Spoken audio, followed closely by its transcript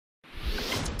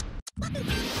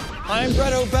I'm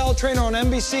Brett O'Bell, trainer on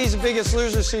NBC's The Biggest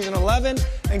Loser Season 11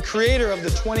 and creator of the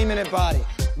 20-Minute Body.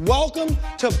 Welcome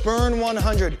to Burn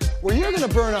 100, where you're gonna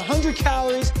burn 100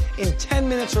 calories in 10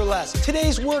 minutes or less.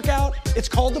 Today's workout, it's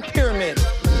called the pyramid.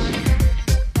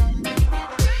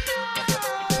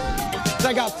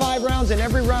 I got 5 rounds, and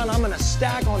every round I'm gonna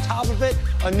stack on top of it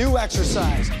a new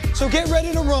exercise. So get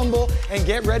ready to rumble and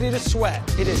get ready to sweat.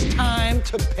 It is time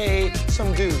to pay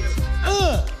some dues.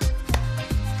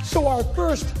 So our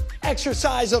first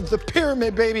exercise of the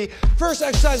pyramid, baby. First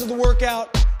exercise of the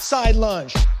workout, side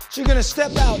lunge. So you're gonna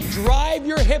step out, drive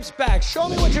your hips back. Show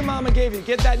me what your mama gave you.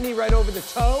 Get that knee right over the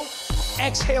toe.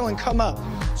 Exhale and come up.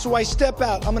 So I step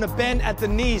out. I'm gonna bend at the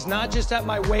knees, not just at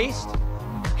my waist.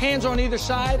 Hands on either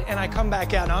side, and I come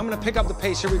back out. Now I'm gonna pick up the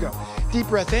pace. Here we go. Deep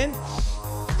breath in,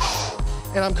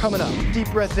 and I'm coming up. Deep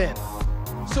breath in.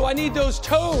 So I need those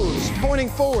toes pointing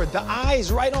forward, the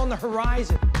eyes right on the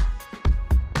horizon.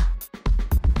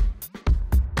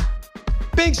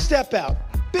 Big step out,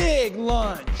 big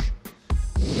lunge.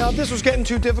 Now, if this was getting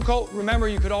too difficult, remember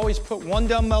you could always put one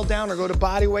dumbbell down or go to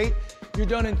body weight. You're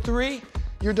done in 3,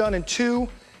 you're done in 2,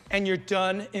 and you're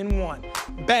done in 1.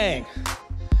 Bang.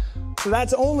 So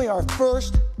that's only our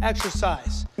first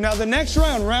exercise. Now the next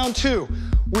round, round 2,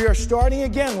 we are starting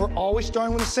again. We're always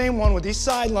starting with the same one with these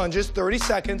side lunges, 30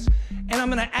 seconds. And I'm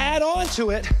gonna add on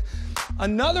to it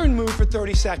another move for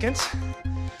 30 seconds,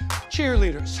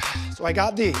 cheerleaders. So I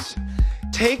got these.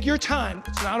 Take your time,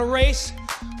 it's not a race.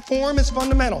 Form is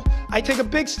fundamental. I take a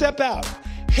big step out.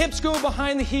 Hips go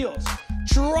behind the heels.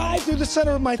 Drive through the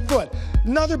center of my foot.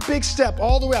 Another big step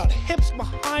all the way out. Hips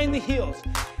behind the heels.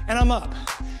 And I'm up.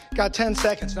 Got 10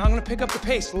 seconds. Now I'm gonna pick up the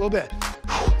pace a little bit.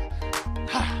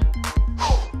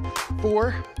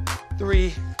 4,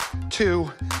 3,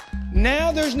 2.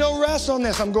 Now there's no rest on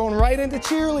this. I'm going right into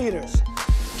cheerleaders.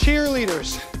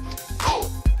 Cheerleaders.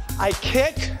 I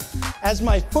kick. As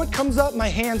my foot comes up, my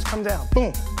hands come down.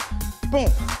 Boom, boom,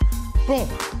 boom.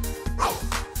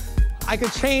 I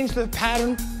could change the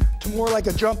pattern to more like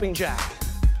a jumping jack.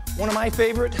 One of my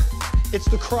favorite, it's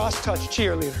the cross-touch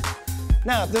cheerleader.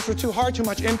 Now, if this were too hard, too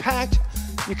much impact,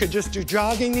 you could just do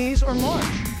jogging knees or march.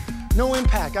 No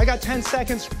impact. I got 10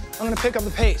 seconds. I'm gonna pick up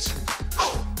the pace.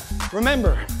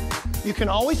 Remember, you can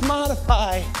always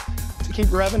modify to keep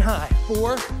revving high.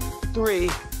 4, 3,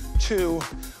 2,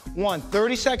 1.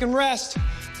 30-second rest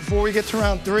before we get to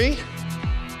round 3.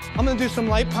 I'm gonna do some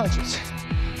light punches.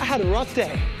 I had a rough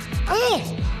day.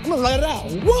 I'm gonna let it out.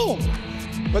 Whoa!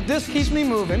 But this keeps me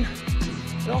moving.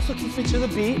 It also keeps me to the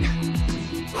beat.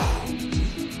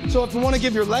 So if you want to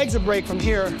give your legs a break from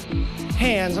here,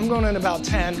 hands, I'm going in about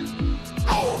 10.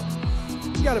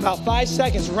 You got about 5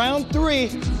 seconds. Round 3,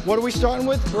 what are we starting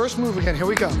with? First move again, here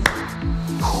we go.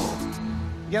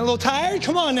 Getting a little tired?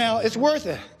 Come on now, it's worth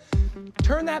it.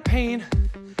 Turn that pain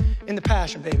into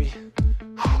passion, baby.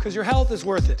 Because your health is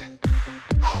worth it.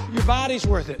 Your body's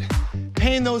worth it.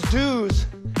 Paying those dues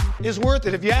is worth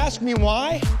it. If you ask me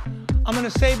why, I'm gonna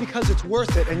say because it's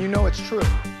worth it, and you know it's true.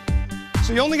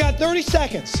 So you only got 30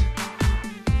 seconds.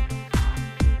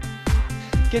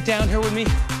 Get down here with me.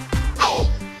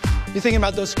 You're thinking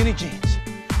about those skinny jeans.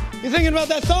 You're thinking about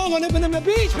that song on Nippin' in the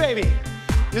Beach, baby.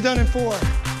 You're done in 4.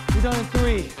 You're done in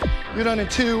 3. You're done in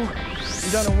 2.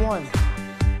 You're done in 1.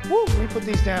 Woo, let me put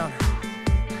these down.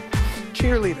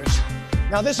 Cheerleaders.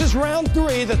 Now this is round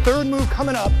 3. The third move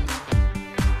coming up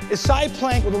is side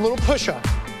plank with a little push-up.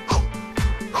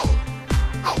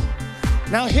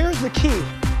 Now here's the key.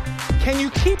 Can you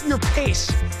keep your pace?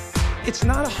 It's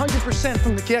not 100%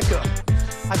 from the get-go.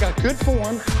 I got good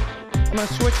form. I'm gonna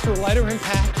switch to a lighter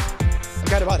impact. I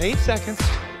got about 8 seconds.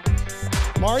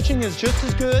 Marching is just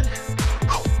as good.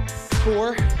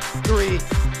 4, 3,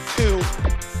 2,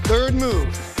 third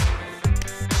move.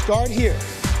 Start here.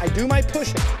 I do my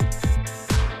push-up,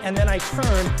 and then I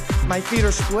turn. My feet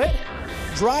are split.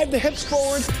 Drive the hips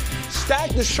forward, stack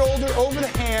the shoulder over the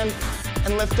hand,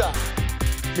 and lift up.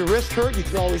 If your wrist hurt, you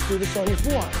can always do this on your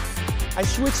forearm. I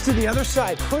switch to the other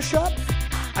side. Push up,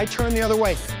 I turn the other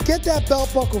way. Get that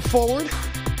belt buckle forward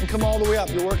and come all the way up.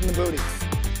 You're working the booty.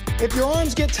 If your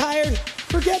arms get tired,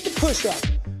 forget the push-up.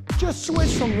 Just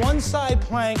switch from one side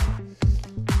plank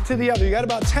to the other. You got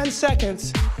about 10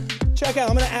 seconds. Check out,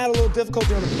 I'm gonna add a little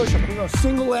difficulty on the push-up. I'm gonna go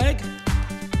single leg,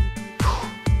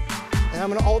 and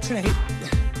I'm gonna alternate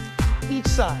each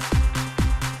side.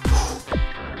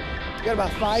 You got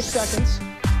about 5 seconds.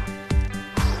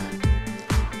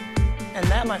 And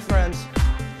that, my friends,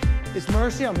 is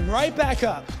mercy. I'm right back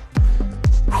up.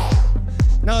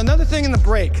 Now, another thing in the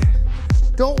break,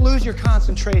 don't lose your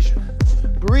concentration.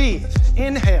 Breathe,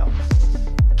 inhale,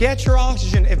 get your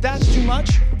oxygen. If that's too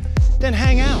much, then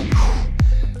hang out.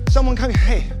 someone coming,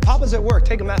 hey, Papa's at work,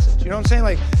 take a message. You know what I'm saying?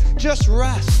 Like, just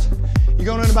rest. You're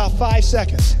going in about 5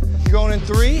 seconds. You're going in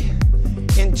 3,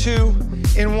 in 2,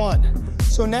 in 1.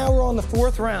 So now we're on the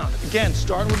 4th round. Again,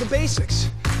 starting with the basics.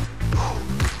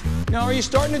 Now, are you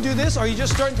starting to do this? Or are you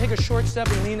just starting to take a short step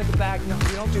and lean at the back? No,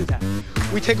 we don't do that.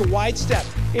 We take a wide step.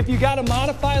 If you got to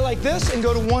modify like this and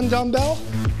go to 1 dumbbell,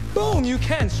 boom, you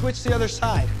can. Switch to the other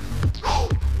side.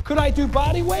 Could I do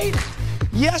body weight?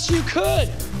 Yes, you could.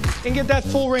 And get that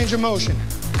full range of motion.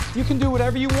 You can do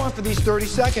whatever you want for these 30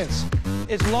 seconds.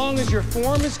 As long as your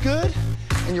form is good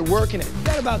and you're working it.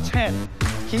 Got about 10.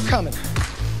 Keep coming.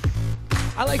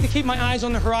 I like to keep my eyes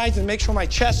on the horizon, make sure my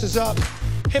chest is up,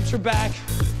 hips are back.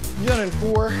 You're done in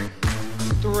 4,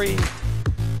 3,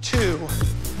 2,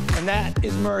 and that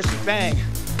is mercy. Bang.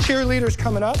 Cheerleaders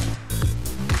coming up.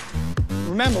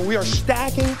 Remember, we are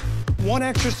stacking one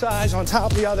exercise on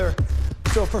top of the other.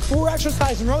 So for 4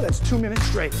 exercises in a row, that's 2 minutes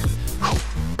straight. I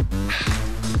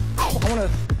want to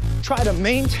try to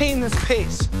maintain this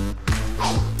pace.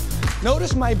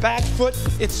 Notice my back foot,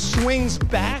 it swings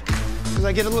back because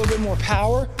I get a little bit more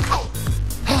power.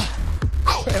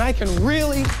 And I can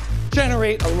really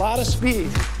generate a lot of speed.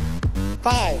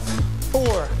 5,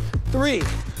 4, 3,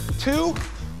 2,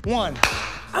 1.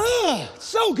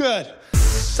 So good.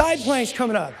 Side planks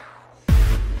coming up.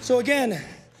 So again,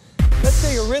 let's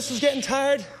say your wrist is getting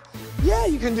tired. Yeah,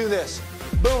 you can do this.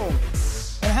 Boom.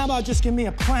 And how about just give me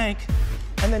a plank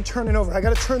and then turn it over. I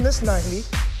got to turn this 90.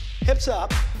 Hips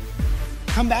up.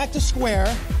 Come back to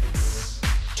square.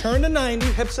 Turn to 90,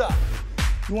 hips up.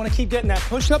 You want to keep getting that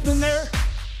push up in there?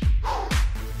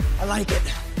 I like it.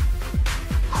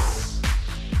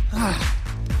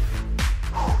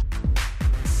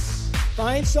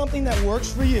 Find something that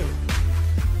works for you.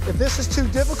 If this is too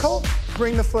difficult,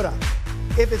 bring the foot up.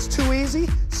 If it's too easy,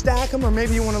 stack them, or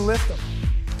maybe you want to lift them.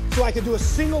 So I could do a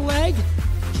single leg,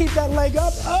 keep that leg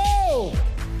up. Oh!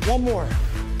 One more.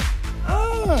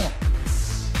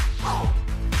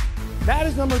 That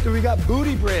is number 3. We got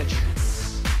booty bridge.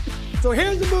 So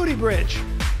here's the booty bridge.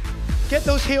 Get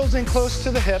those heels in close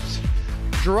to the hips.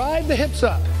 Drive the hips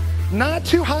up. Not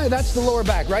too high, that's the lower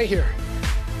back right here.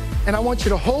 And I want you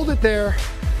to hold it there,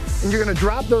 and you're gonna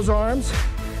drop those arms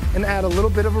and add a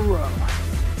little bit of a row.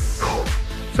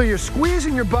 So you're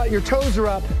squeezing your butt, your toes are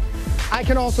up. I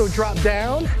can also drop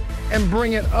down and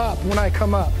bring it up when I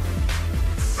come up.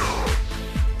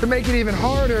 To make it even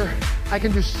harder, I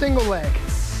can do single leg.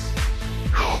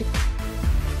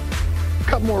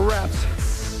 Couple more reps.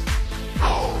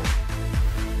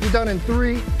 You're done in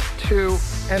 3, 2,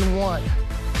 and 1.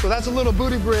 So that's a little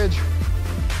booty bridge.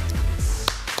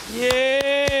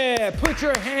 Yeah, put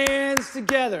your hands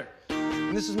together.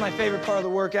 And this is my favorite part of the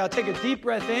workout. Take a deep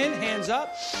breath in, hands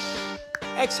up.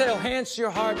 Exhale, hands to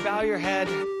your heart, bow your head.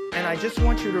 And I just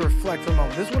want you to reflect for a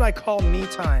moment. This is what I call me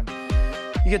time.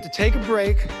 You get to take a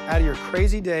break out of your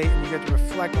crazy day and you get to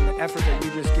reflect on the effort that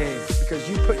you just gave because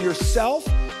you put yourself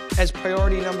as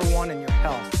priority number 1 in your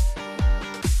health.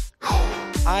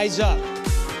 Eyes up.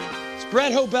 It's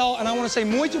Brett Hobel, and I want to say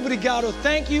muito obrigado.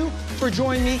 Thank you for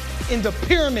joining me in the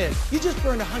pyramid. You just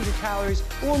burned 100 calories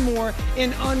or more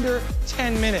in under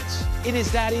 10 minutes. It is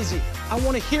that easy. I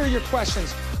want to hear your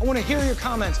questions. I want to hear your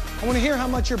comments. I want to hear how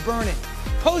much you're burning.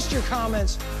 Post your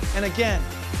comments, and again,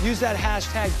 use that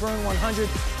hashtag burn100.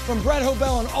 From Brett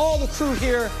Hobel and all the crew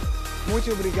here,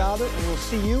 muito obrigado, and we'll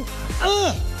see you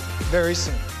very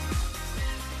soon.